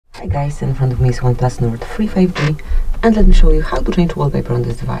Hi guys, in front of me is ONEPLUS NORD 3 5G, and let me show you how to change wallpaper on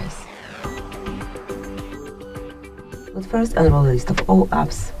this device. But first, unroll the list of all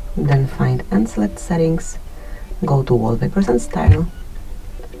apps, then find and select Settings, go to Wallpapers and Style,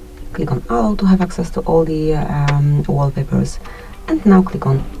 click on Allow to have access to all the wallpapers, and now click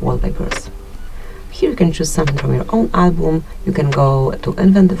on Wallpapers. Here you can choose something from your own album, you can go to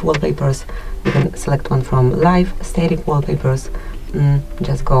Inventive Wallpapers, you can select one from Live Static Wallpapers,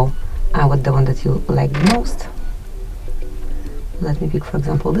 just go with the one that you like the most. Let me pick for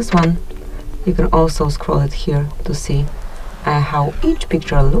example this one. You can also scroll it here to see how each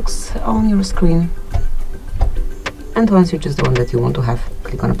picture looks on your screen. And once you choose the one that you want to have,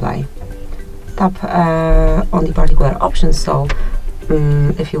 click on Apply. Tap on the particular options, so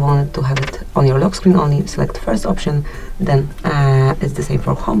if you want to have it on your lock screen only, select first option, then it's the same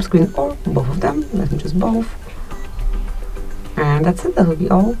for home screen or both of them. Let me choose both. And that's it, that will be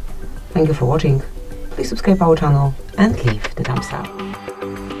all. Thank you for watching. Please subscribe our channel and leave the thumbs up.